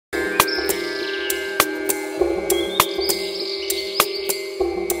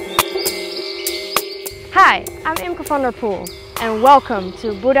Hi, I'm Imke van der Poel and welcome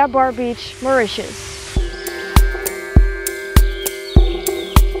to Buddha-Bar Beach, Mauritius.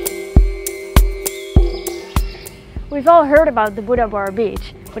 We've all heard about the Buddha-Bar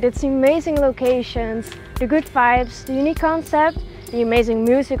Beach, with its amazing locations, the good vibes, the unique concept, the amazing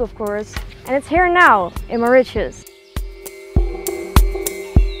music of course, and it's here now in Mauritius.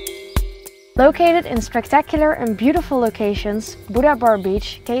 Located in spectacular and beautiful locations, Buddha-Bar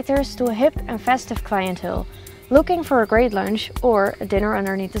Beach caters to a hip and festive clientele, looking for a great lunch or a dinner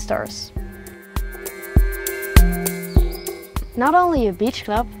underneath the stars. Not only a beach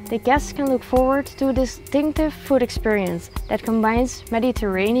club, the guests can look forward to a distinctive food experience that combines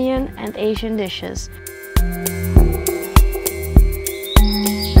Mediterranean and Asian dishes.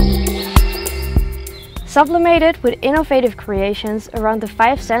 Sublimated with innovative creations around the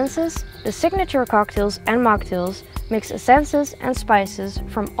five senses, the signature cocktails and mocktails mix essences and spices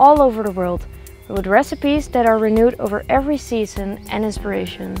from all over the world, with recipes that are renewed over every season and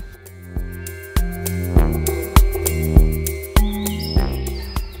inspiration.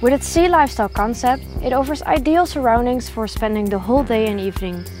 With its sea lifestyle concept, it offers ideal surroundings for spending the whole day and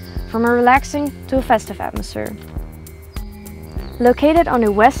evening, from a relaxing to a festive atmosphere. Located on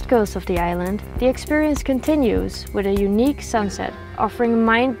the west coast of the island, the experience continues with a unique sunset offering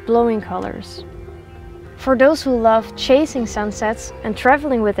mind-blowing colors. For those who love chasing sunsets and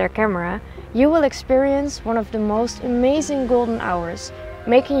traveling with their camera, you will experience one of the most amazing golden hours,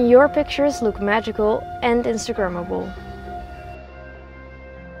 making your pictures look magical and Instagrammable.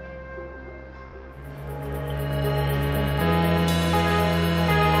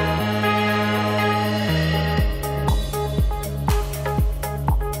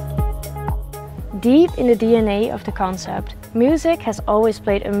 Deep in the DNA of the concept, music has always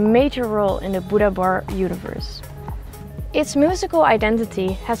played a major role in the Buddha-Bar universe. Its musical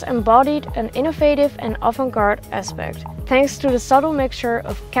identity has embodied an innovative and avant-garde aspect, thanks to the subtle mixture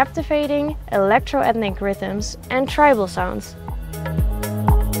of captivating electro-ethnic rhythms and tribal sounds.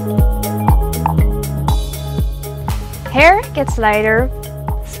 Hair gets lighter,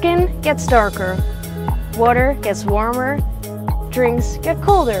 skin gets darker, water gets warmer, drinks get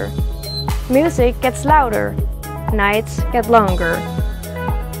colder. Music gets louder, nights get longer,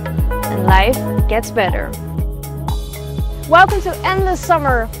 and life gets better. Welcome to endless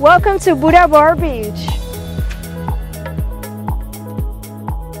summer. Welcome to Buddha-Bar Beach.